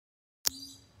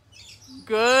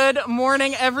Good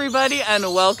morning, everybody, and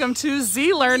welcome to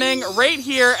Z Learning right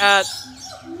here at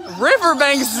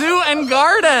Riverbank Zoo and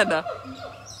Garden.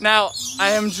 Now,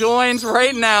 I am joined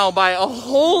right now by a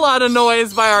whole lot of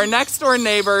noise by our next door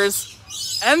neighbors,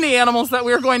 and the animals that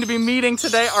we are going to be meeting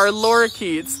today are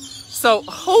lorikeets. So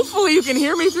hopefully you can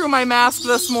hear me through my mask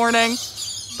this morning,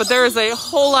 but there is a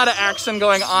whole lot of action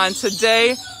going on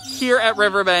today here at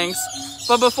Riverbanks.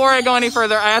 But before I go any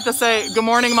further, I have to say good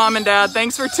morning, Mom and Dad.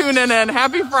 Thanks for tuning in.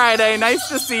 Happy Friday. Nice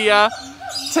to see ya.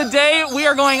 Today we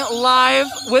are going live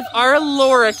with our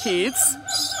lorikeets.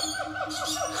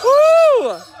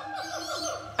 Woo!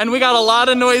 And we got a lot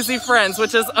of noisy friends,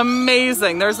 which is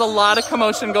amazing. There's a lot of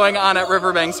commotion going on at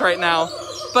Riverbanks right now.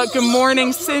 But good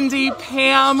morning, Cindy,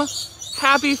 Pam.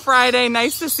 Happy Friday.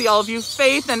 Nice to see all of you.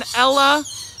 Faith and Ella.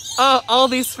 All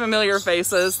these familiar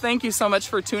faces. Thank you so much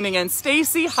for tuning in.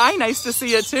 Stacy, hi, nice to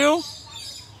see you too.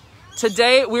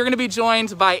 Today, we're gonna be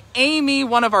joined by Amy,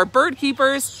 one of our bird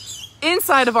keepers,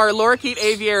 inside of our lorikeet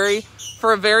aviary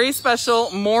for a very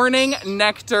special morning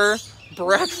nectar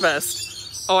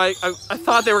breakfast. Oh, I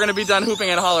thought they were gonna be done hooping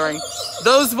and hollering.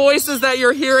 Those voices that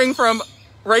you're hearing from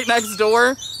right next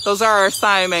door, those are our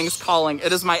Siamese calling.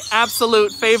 It is my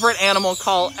absolute favorite animal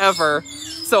call ever.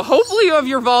 So hopefully you have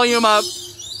your volume up,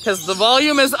 because the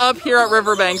volume is up here at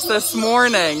Riverbanks this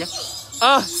morning.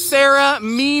 Sarah,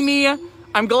 Mimi,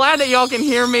 I'm glad that y'all can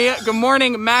hear me. Good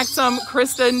morning, Maxim,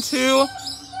 Kristen too.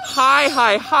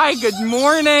 Hi, good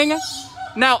morning.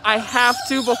 Now I have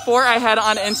to, before I head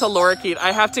on into lorikeet,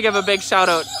 I have to give a big shout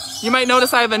out. You might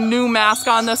notice I have a new mask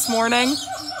on this morning.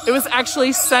 It was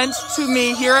actually sent to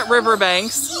me here at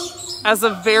Riverbanks as a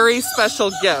very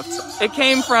special gift. It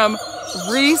came from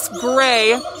Reese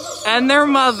Gray and their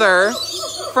mother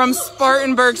from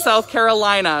Spartanburg, South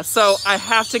Carolina. So I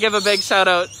have to give a big shout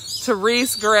out to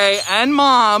Reese Gray and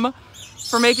Mom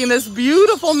for making this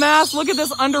beautiful mask. Look at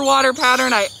this underwater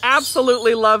pattern. I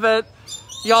absolutely love it.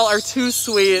 Y'all are too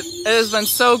sweet. It has been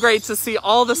so great to see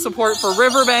all the support for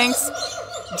Riverbanks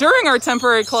during our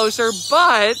temporary closure,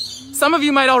 but some of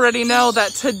you might already know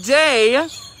that today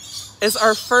is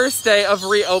our first day of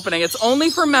reopening. It's only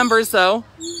for members though,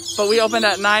 but we opened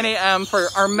at 9 a.m. for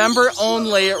our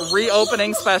member-only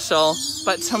reopening special.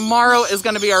 But tomorrow is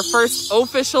going to be our first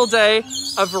official day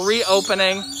of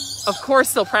reopening. Of course,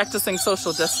 still practicing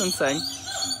social distancing.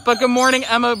 But good morning,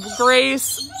 Emma,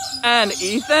 Grace, and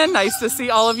Ethan. Nice to see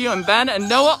all of you, and Ben and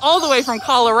Noah all the way from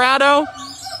Colorado.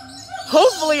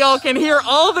 Hopefully y'all can hear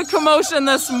all the commotion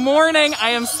this morning.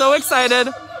 I am so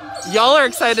excited. Y'all are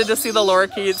excited to see the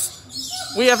lorikeets.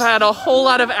 We have had a whole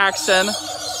lot of action,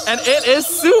 and it is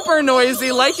super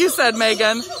noisy, like you said,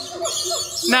 Megan.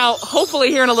 Now,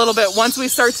 hopefully here in a little bit, once we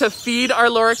start to feed our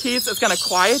lorikeets, it's gonna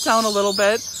quiet down a little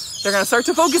bit. They're gonna start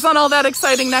to focus on all that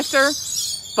exciting nectar.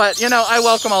 But, you know, I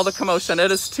welcome all the commotion.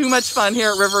 It is too much fun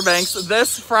here at Riverbanks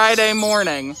this Friday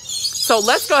morning. So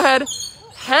let's go ahead,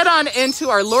 head on into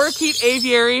our lorikeet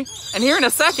aviary. And here in a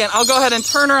second, I'll go ahead and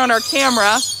turn around our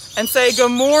camera and say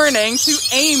good morning to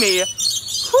Amy.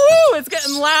 Whoo, it's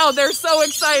getting loud. They're so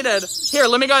excited. Here,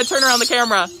 let me go ahead and turn around the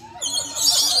camera.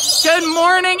 Good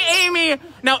morning, Amy.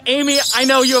 Now, Amy, I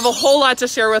know you have a whole lot to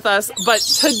share with us, but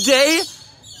today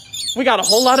we got a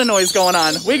whole lot of noise going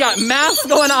on. We got masks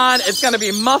going on. It's going to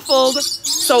be muffled.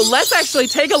 So let's actually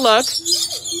take a look.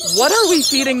 What are we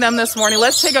feeding them this morning?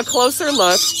 Let's take a closer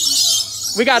look.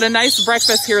 We got a nice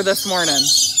breakfast here this morning.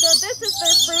 So this is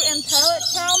their fruit and pellet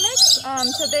cow mix.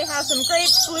 So they have some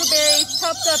grapes, blueberries,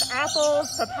 chopped up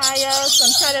apples, papaya, some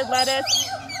shredded lettuce,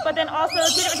 but then also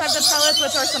two different types of pellets,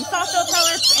 which are some soft-shell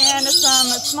pellets and some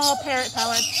small parrot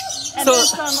pellets. And then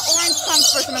some orange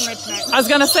chunks for some enrichment. I was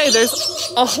gonna say, there's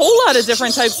a whole lot of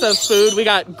different types of food. We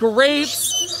got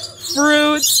grapes,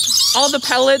 fruits, all the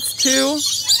pellets too.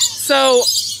 So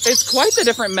it's quite the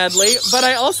different medley, but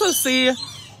I also see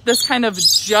this kind of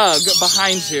jug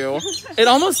behind you. It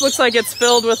almost looks like it's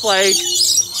filled with like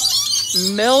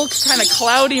milk, kind of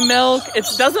cloudy milk. It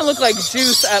doesn't look like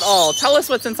juice at all. Tell us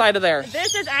what's inside of there.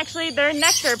 This is actually their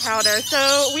nectar powder.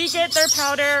 So we get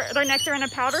their nectar in a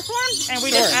powder form, and we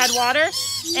just add water,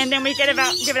 and then we give it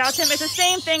out to them. It's the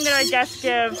same thing that our guests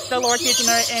give the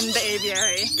lorikeets in the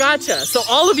aviary. Gotcha. So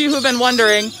all of you who've been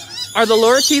wondering, are the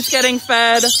lorikeets getting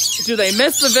fed? Do they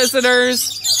miss the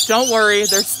visitors? Don't worry,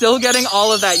 they're still getting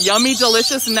all of that yummy,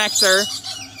 delicious nectar.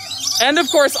 And of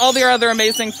course, all the other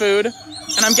amazing food.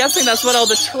 And I'm guessing that's what all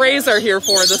the trays are here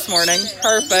for this morning.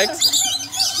 Perfect.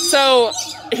 So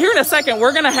here in a second,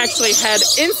 we're gonna actually head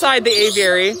inside the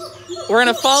aviary. We're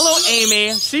gonna follow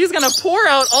Amy. She's gonna pour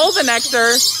out all the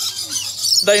nectar.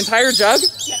 The entire jug?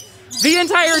 Yes. The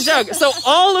entire jug. So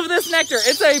all of this nectar,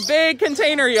 it's a big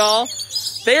container, y'all.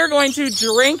 They are going to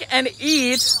drink and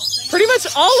eat pretty much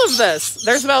all of this.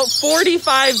 There's about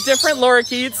 45 different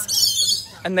lorikeets,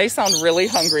 and they sound really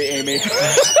hungry, Amy.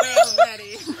 They're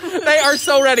ready. They are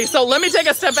so ready. So let me take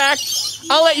a step back.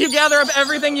 I'll let you gather up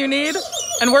everything you need,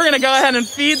 and we're gonna go ahead and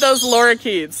feed those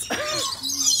lorikeets.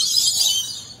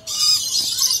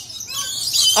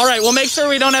 All right, we'll make sure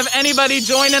we don't have anybody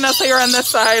joining us here on this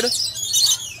side.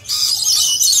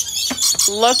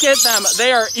 Look at them.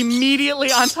 They are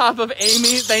immediately on top of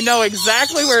Amy. They know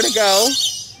exactly where to go.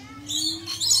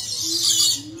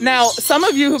 Now, some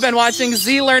of you who've been watching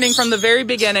Z Learning from the very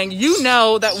beginning, you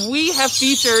know that we have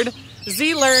featured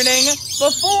Z Learning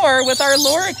before with our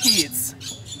lorikeets.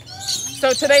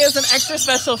 So today is an extra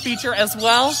special feature as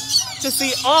well to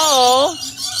see all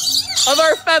of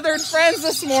our feathered friends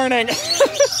this morning.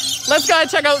 Let's go ahead and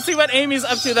check out, see what Amy's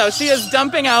up to though. She is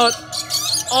dumping out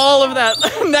all of that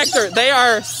nectar. They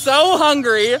are so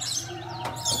hungry.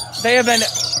 They have been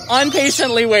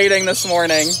impatiently waiting this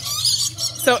morning.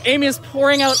 So Amy is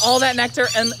pouring out all that nectar,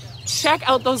 and check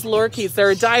out those lorikeets.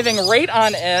 They're diving right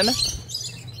on in.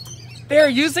 They're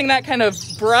using that kind of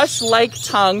brush-like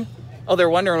tongue. Oh, they're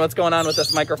wondering what's going on with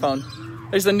this microphone.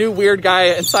 There's a new weird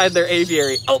guy inside their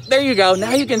aviary. Oh, there you go.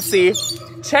 Now you can see.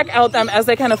 Check out them as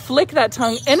they kind of flick that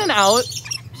tongue in and out.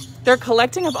 They're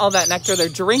collecting up all that nectar. They're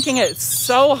drinking it. It's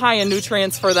so high in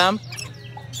nutrients for them.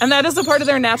 And that is a part of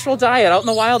their natural diet. Out in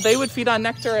the wild, they would feed on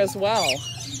nectar as well.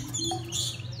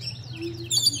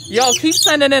 Y'all keep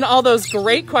sending in all those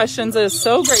great questions. It is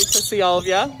so great to see all of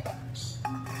you.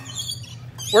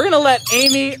 We're going to let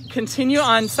Amy continue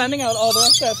on sending out all the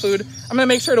rest of that food. I'm going to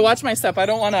make sure to watch my step. I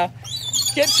don't want to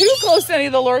get too close to any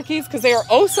of the lorikeets because they are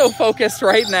oh so focused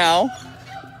right now.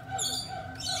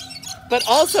 But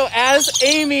also, as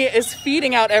Amy is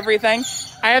feeding out everything,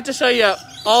 I have to show you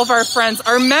all of our friends,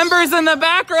 our members in the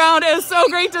background. It is so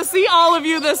great to see all of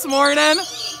you this morning.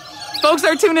 Folks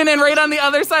are tuning in right on the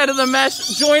other side of the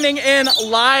mesh, joining in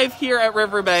live here at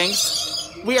Riverbanks.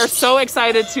 We are so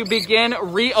excited to begin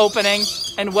reopening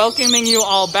and welcoming you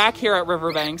all back here at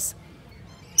Riverbanks.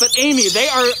 But Amy, they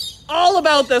are all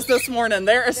about this morning.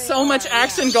 There is so much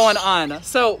action going on.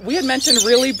 So we had mentioned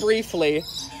really briefly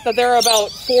that there are about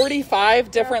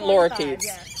 45 different lorikeets.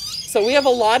 Yes. So we have a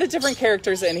lot of different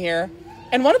characters in here.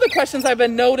 And one of the questions I've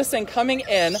been noticing coming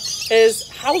in is,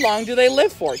 how long do they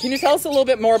live for? Can you tell us a little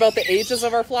bit more about the ages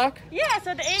of our flock? Yeah,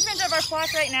 so the age range of our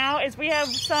flock right now is we have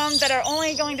some that are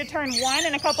only going to turn 1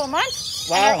 in a couple months.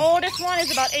 Wow. And our oldest one is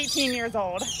about 18 years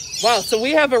old. Wow, so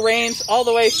we have a range all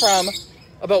the way from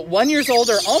about 1 year old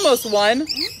or almost 1,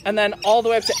 and then all the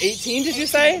way up to 18, did you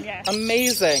say? Yes.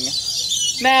 Amazing.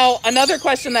 Now, another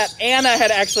question that Anna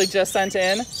had actually just sent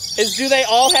in is, do they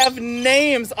all have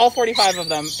names, all 45 of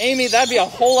them? Amy, that'd be a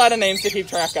whole lot of names to keep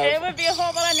track of. It would be a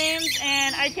whole lot of names,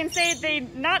 and I can say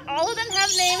not all of them have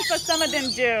names, but some of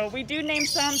them do. We do name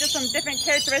some, just some different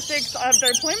characteristics of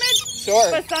their plumage, Sure.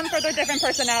 but some for their different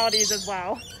personalities as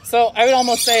well. So I would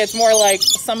almost say it's more like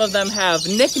some of them have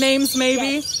nicknames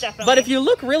maybe. Yes, definitely. But if you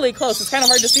look really close, it's kind of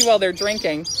hard to see while they're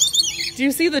drinking. Do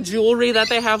you see the jewelry that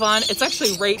they have on? It's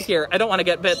actually right here. I don't want to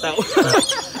get bit though.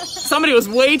 Somebody was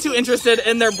way too interested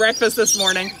in their breakfast this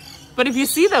morning. But if you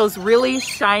see those really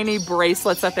shiny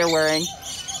bracelets that they're wearing,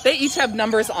 they each have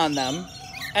numbers on them.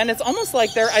 And it's almost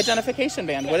like their identification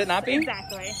band, would it not be?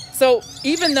 Exactly. So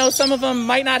even though some of them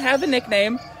might not have a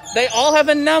nickname, they all have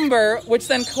a number, which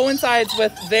then coincides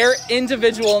with their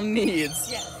individual needs.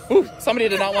 Yes. Ooh, somebody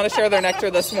did not want to share their nectar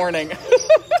this morning.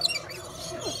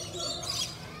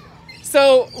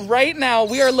 So right now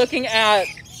we are looking at,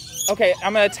 okay,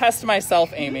 I'm going to test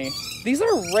myself, Amy. These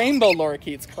are rainbow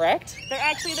lorikeets, correct? They're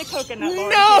actually the coconut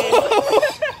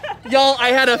lorikeets. No! Y'all,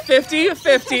 I had a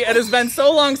 50-50. It has been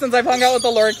so long since I've hung out with the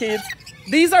lorikeets.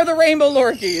 These are the rainbow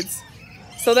lorikeets.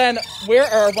 So then, where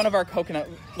are one of our coconut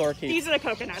lorikeets? These are the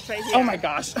coconuts right here. Oh my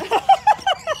gosh.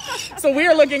 So we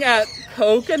are looking at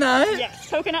coconut? Yes,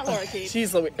 coconut lorikeets.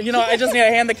 Jeez Louise. You know, I just need to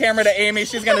hand the camera to Amy.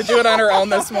 She's going to do it on her own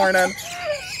this morning.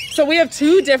 So we have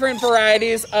 2 different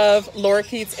varieties of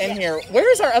lorikeets in here.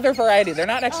 Where's our other variety? They're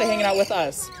not actually hanging out with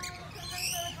us.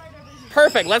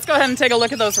 Perfect. Let's go ahead and take a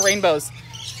look at those rainbows.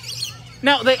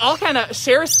 Now, they all kind of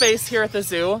share space here at the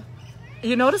zoo.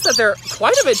 You notice that they're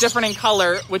quite a bit different in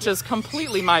color, which is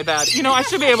completely my bad. You know, I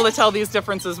should be able to tell these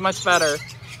differences much better.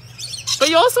 But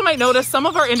you also might notice some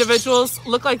of our individuals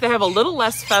look like they have a little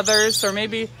less feathers, or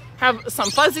maybe have some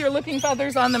fuzzier looking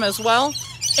feathers on them as well.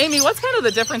 Amy, what's kind of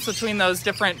the difference between those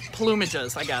different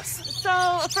plumages, I guess? So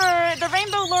for the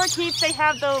rainbow lorikeets, they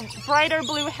have the brighter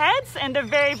blue heads and the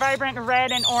very vibrant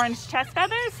red and orange chest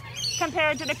feathers,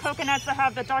 compared to the coconuts that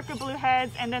have the darker blue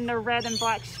heads and then the red and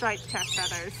black striped chest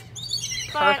feathers.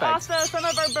 But Perfect. also, some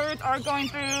of our birds are going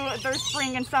through their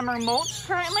spring and summer molt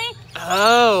currently.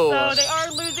 Oh. So they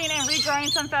are losing and regrowing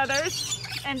some feathers.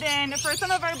 And then for some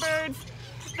of our birds,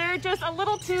 they're just a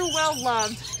little too well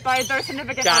loved by their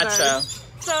significant others.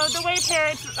 So the way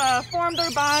parrots form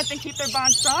their bonds and keep their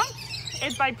bonds strong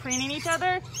is by preening each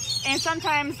other. And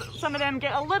sometimes some of them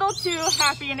get a little too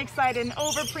happy and excited and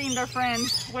over-preen their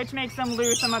friends, which makes them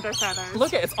lose some of their feathers.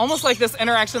 Look, it's almost like this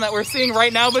interaction that we're seeing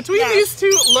right now between these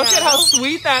two. Look at how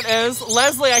sweet that is.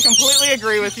 Leslie, I completely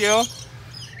agree with you.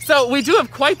 So we do have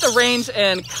quite the range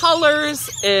in colors,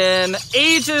 in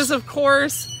ages, of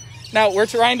course. Now, we're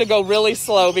trying to go really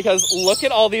slow because look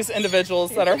at all these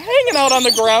individuals that are hanging out on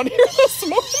the ground here this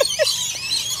morning.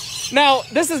 Now,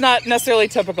 this is not necessarily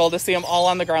typical to see them all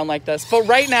on the ground like this, but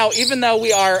right now, even though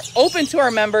we are open to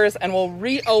our members and will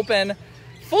reopen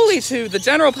fully to the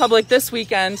general public this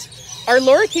weekend, our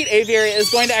Lorikeet aviary is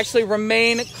going to actually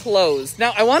remain closed.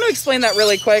 Now, I want to explain that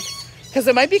really quick because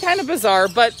it might be kind of bizarre,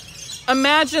 but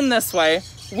imagine this way.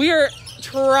 We are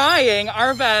trying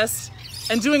our best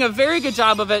and doing a very good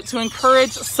job of it to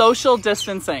encourage social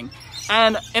distancing.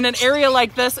 And in an area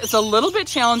like this, it's a little bit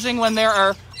challenging when there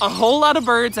are a whole lot of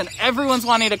birds and everyone's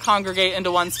wanting to congregate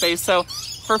into one space. So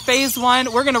for phase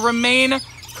one, we're going to remain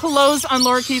closed on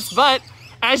Lorikeets, but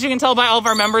as you can tell by all of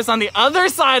our members on the other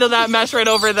side of that mesh right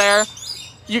over there,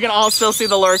 you can all still see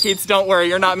the Lorikeets. Don't worry,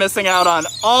 you're not missing out on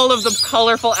all of the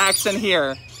colorful action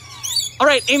here. All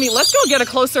right, Amy, let's go get a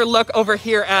closer look over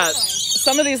here at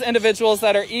some of these individuals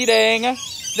that are eating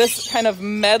this kind of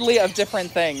medley of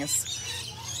different things.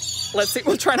 Let's see,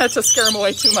 we'll try not to scare them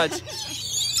away too much.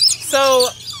 So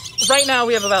right now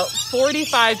we have about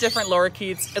 45 different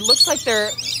Lorikeets. It looks like they're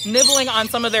nibbling on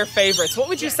some of their favorites. What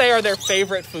would you say are their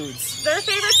favorite foods? Their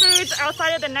favorite foods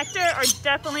outside of the nectar are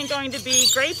definitely going to be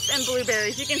grapes and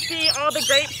blueberries. You can see all the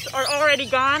grapes are already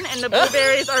gone and the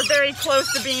blueberries are very close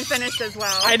to being finished as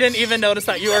well. I didn't even notice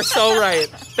that. You are so right.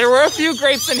 There were a few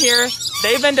grapes in here.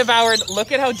 They've been devoured.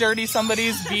 Look at how dirty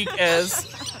somebody's beak is.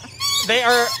 They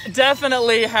are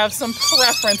definitely have some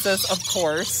preferences, of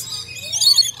course.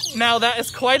 Now, that is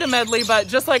quite a medley, but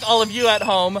just like all of you at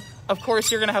home, of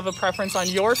course, you're going to have a preference on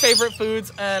your favorite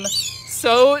foods, and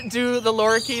so do the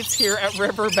Lorikeets here at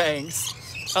Riverbanks.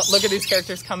 Oh, look at these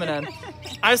characters coming in.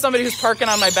 I have somebody who's parking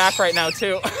on my back right now,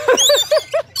 too.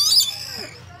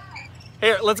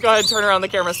 Here, let's go ahead and turn around the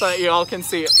camera so that you all can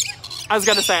see it. I was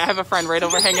going to say, I have a friend right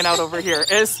over hanging out over here.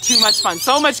 It's too much fun.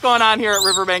 So much going on here at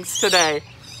Riverbanks today.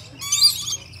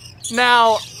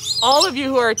 Now, all of you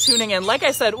who are tuning in, like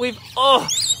I said, we've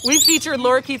featured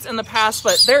Lorikeets in the past,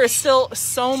 but there is still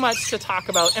so much to talk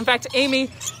about. In fact, Amy,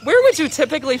 where would you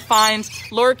typically find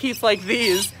Lorikeets like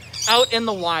these out in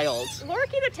the wild?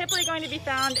 Lorikeets are typically going to be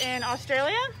found in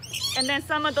Australia and then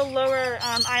some of the lower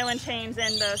island chains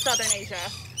in the southern Asia.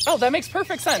 Oh, that makes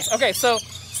perfect sense. Okay, so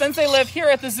since they live here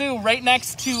at the zoo right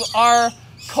next to our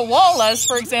koalas,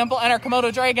 for example, and our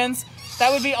Komodo dragons,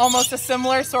 that would be almost a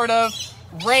similar sort of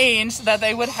range that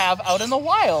they would have out in the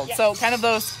wild. Yes. So kind of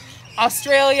those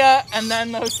Australia and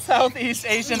then those Southeast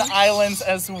Asian islands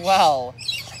as well.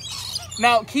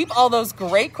 Now, keep all those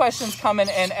great questions coming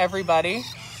in, everybody.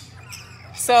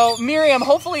 So Miriam,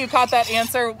 hopefully you caught that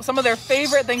answer. Some of their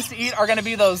favorite things to eat are going to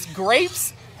be those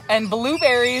grapes and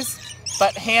blueberries,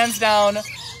 but hands down,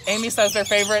 Amy says their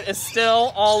favorite is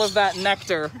still all of that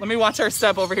nectar. Let me watch our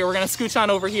step over here. We're going to scooch on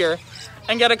over here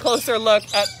and get a closer look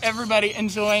at everybody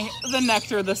enjoying the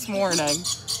nectar this morning.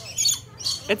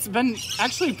 It's been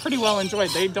actually pretty well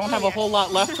enjoyed. They don't have a whole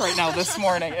lot left right now this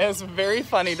morning. It was very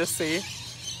funny to see.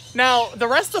 Now, the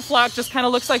rest of the flock just kind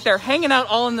of looks like they're hanging out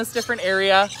all in this different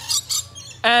area.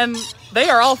 And they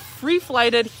are all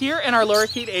free-flighted here in our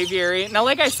Lorikeet aviary. Now,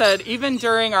 like I said, even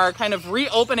during our kind of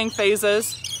reopening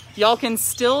phases, y'all can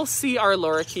still see our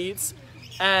Lorikeets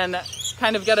and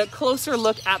kind of get a closer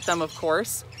look at them, of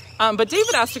course. But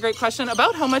David asked a great question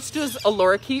about how much does a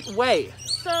Lorikeet weigh?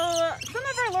 So some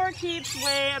of our Lorikeets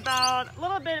weigh about a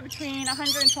little bit between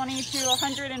 120 to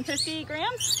 150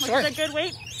 grams, which is a good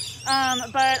weight.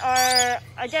 But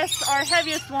I guess our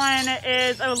heaviest one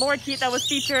is a Lorikeet that was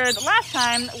featured last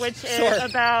time, which is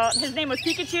about, his name was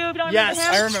Pikachu, if you don't remember him. Yes,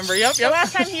 I remember, yep. The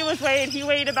last time he was weighed, he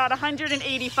weighed about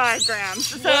 185 grams.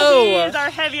 So he is our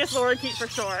heaviest Lorikeet for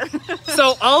sure.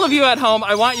 So all of you at home,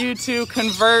 I want you to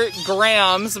convert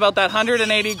grams, about that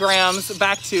 180 grams,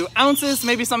 back to ounces,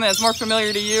 maybe something that's more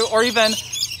familiar to you, or even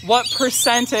what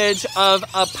percentage of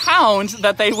a pound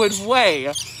that they would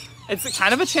weigh. It's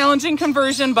kind of a challenging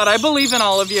conversion, but I believe in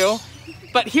all of you.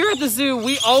 But here at the zoo,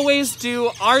 we always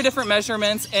do our different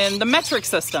measurements in the metric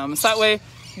system. So that way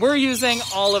we're using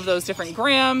all of those different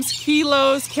grams,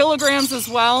 kilos, kilograms as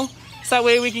well. So that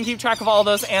way we can keep track of all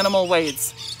those animal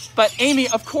weights. But Amy,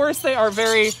 of course they are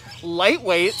very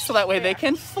lightweight, so that way they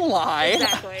can fly.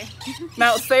 Exactly.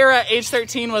 Now, Sarah, age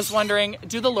 13, was wondering,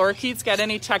 do the lorikeets get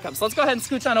any checkups? Let's go ahead and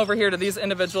scooch on over here to these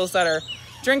individuals that are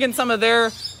drinking some of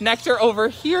their nectar over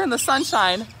here in the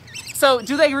sunshine. So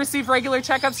do they receive regular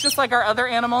checkups just like our other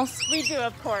animals? We do,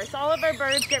 of course. All of our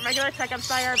birds get regular checkups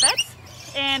by our vets.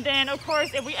 And then, of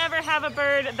course, if we ever have a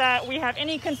bird that we have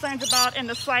any concerns about in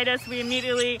the slightest, we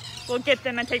immediately will get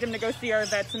them and take them to go see our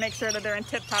vets to make sure that they're in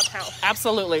tip-top health.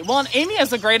 Absolutely. Well, and Amy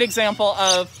is a great example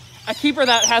of a keeper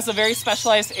that has a very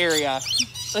specialized area.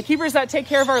 The keepers that take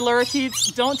care of our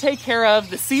lorikeets don't take care of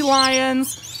the sea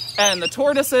lions and the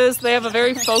tortoises. They have a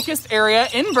very focused area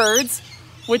in birds,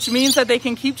 which means that they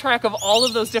can keep track of all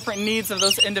of those different needs of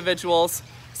those individuals.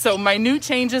 So minute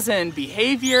changes in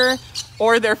behavior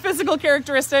or their physical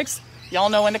characteristics, y'all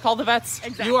know when to call the vets.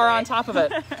 Exactly. You are on top of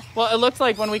it. Well, it looks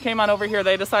like when we came on over here,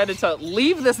 they decided to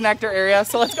leave this nectar area.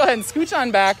 So let's go ahead and scooch on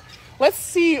back. Let's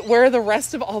see where the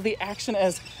rest of all the action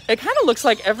is. It kind of looks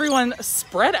like everyone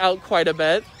spread out quite a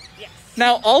bit. Yes.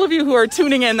 Now, all of you who are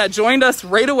tuning in that joined us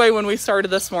right away when we started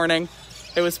this morning,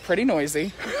 it was pretty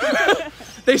noisy.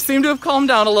 They seem to have calmed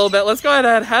down a little bit. Let's go ahead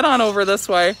and head on over this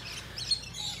way.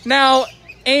 Now,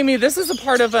 Amy, this is a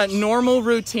part of a normal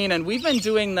routine, and we've been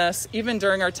doing this even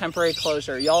during our temporary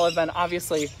closure. Y'all have been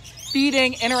obviously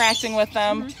feeding, interacting with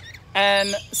them, and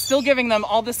still giving them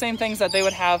all the same things that they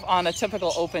would have on a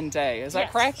typical open day. Is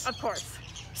that correct? Of course.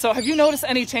 So have you noticed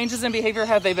any changes in behavior?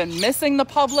 Have they been missing the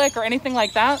public or anything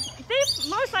like that? They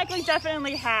most likely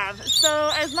definitely have. So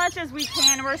as much as we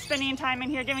can, we're spending time in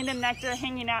here, giving them nectar,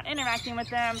 hanging out, interacting with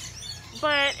them.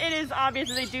 But it is obvious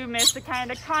that they do miss the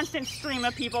kind of constant stream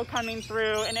of people coming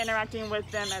through and interacting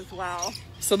with them as well.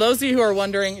 So those of you who are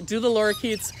wondering, do the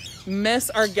lorikeets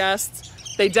miss our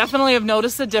guests? They definitely have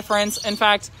noticed a difference. In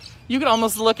fact, you could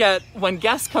almost look at when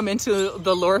guests come into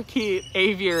the lorikeet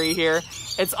aviary here,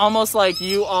 it's almost like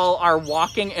you all are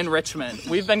walking enrichment.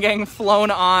 We've been getting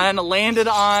flown on, landed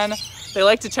on. They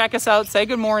like to check us out, say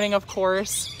good morning, of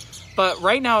course. But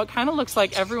right now it kind of looks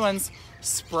like everyone's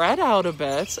spread out a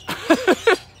bit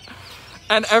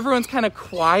and everyone's kind of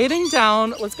quieting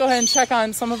down. Let's go ahead and check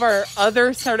on some of our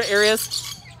other sort of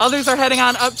areas. Others are heading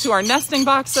on up to our nesting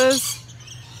boxes,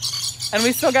 and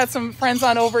we still got some friends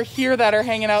on over here that are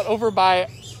hanging out over by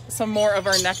some more of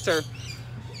our nectar.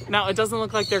 Now it doesn't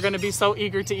look like they're going to be so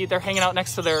eager to eat. They're hanging out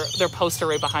next to their poster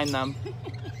right behind them.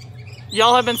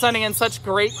 Y'all have been sending in such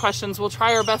great questions. We'll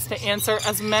try our best to answer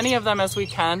as many of them as we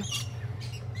can.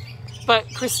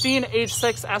 But Christine, age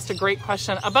 6, asked a great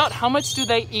question about how much do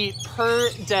they eat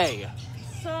per day?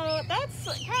 So that's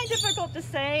kind of difficult to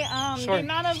say. Sure. The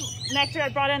amount of nectar I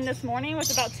brought in this morning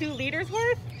was about 2 liters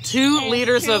worth. 2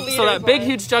 liters of, so that big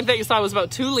huge jug that you saw was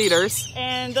about 2 liters.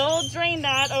 And they'll drain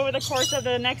that over the course of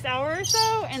the next hour or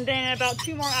so. And then in about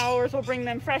 2 more hours, we'll bring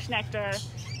them fresh nectar.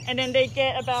 And then they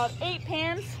get about 8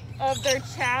 pans of their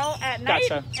chow at night.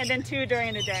 Gotcha. And then 2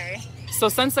 during the day. So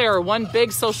since they are one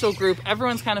big social group,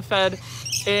 everyone's kind of fed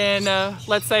in,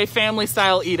 let's say, family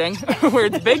style eating, where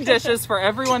it's big dishes for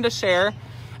everyone to share.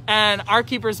 And our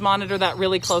keepers monitor that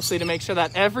really closely to make sure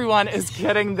that everyone is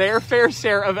getting their fair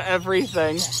share of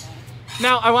everything.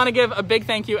 Now, I want to give a big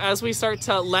thank you as we start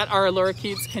to let our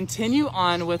lorikeets continue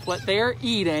on with what they are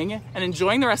eating and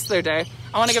enjoying the rest of their day.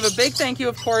 I want to give a big thank you,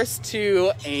 of course,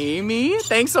 to Amy.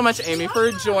 Thanks so much, Amy,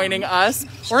 for joining us.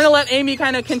 We're going to let Amy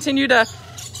kind of continue to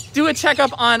do a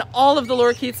checkup on all of the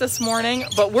lorikeets this morning,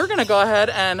 but we're going to go ahead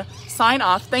and sign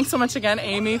off. Thanks so much again,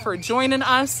 Amy, for joining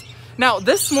us. Now,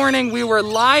 this morning we were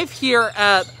live here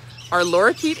at our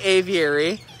lorikeet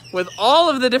aviary with all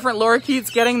of the different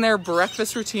lorikeets getting their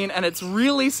breakfast routine, and it's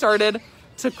really started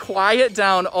to quiet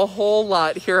down a whole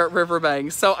lot here at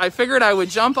Riverbanks. So I figured I would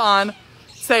jump on,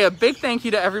 say a big thank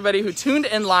you to everybody who tuned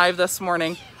in live this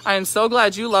morning. I am so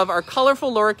glad you love our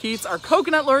colorful lorikeets, our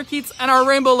coconut lorikeets, and our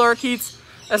rainbow lorikeets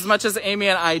as much as Amy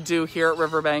and I do here at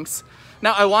Riverbanks.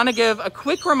 Now, I want to give a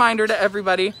quick reminder to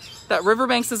everybody that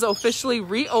Riverbanks is officially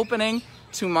reopening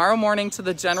tomorrow morning to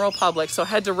the general public. So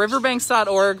head to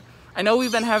riverbanks.org. I know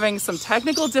we've been having some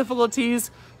technical difficulties.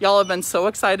 Y'all have been so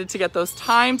excited to get those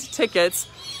timed tickets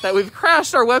that we've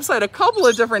crashed our website a couple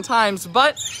of different times,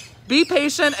 but be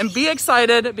patient and be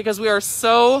excited because we are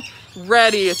so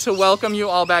ready to welcome you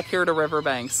all back here to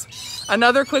Riverbanks.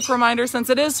 Another quick reminder, since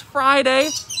it is Friday,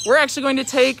 we're actually going to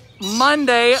take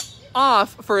Monday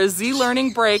off for a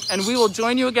Z-Learning break, and we will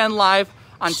join you again live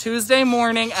on Tuesday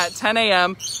morning at 10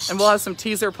 a.m. and we'll have some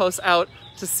teaser posts out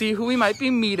to see who we might be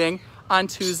meeting on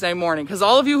Tuesday morning. Because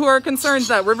all of you who are concerned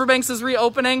that Riverbanks is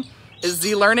reopening, is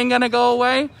Z-Learning going to go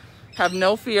away? Have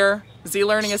no fear.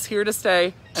 Z-Learning is here to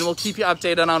stay. and we'll keep you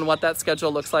updated on what that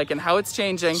schedule looks like and how it's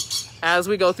changing as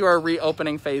we go through our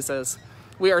reopening phases.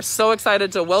 We are so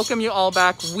excited to welcome you all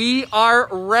back. We are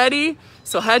ready.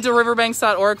 So head to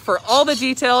riverbanks.org for all the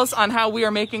details on how we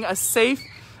are making a safe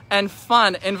and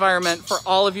fun environment for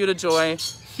all of you to enjoy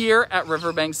here at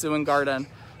Riverbanks Zoo and Garden.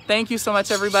 Thank you so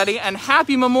much, everybody, and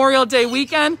happy Memorial Day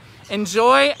weekend.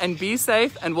 Enjoy and be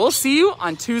safe, and we'll see you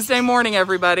on Tuesday morning,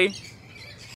 everybody.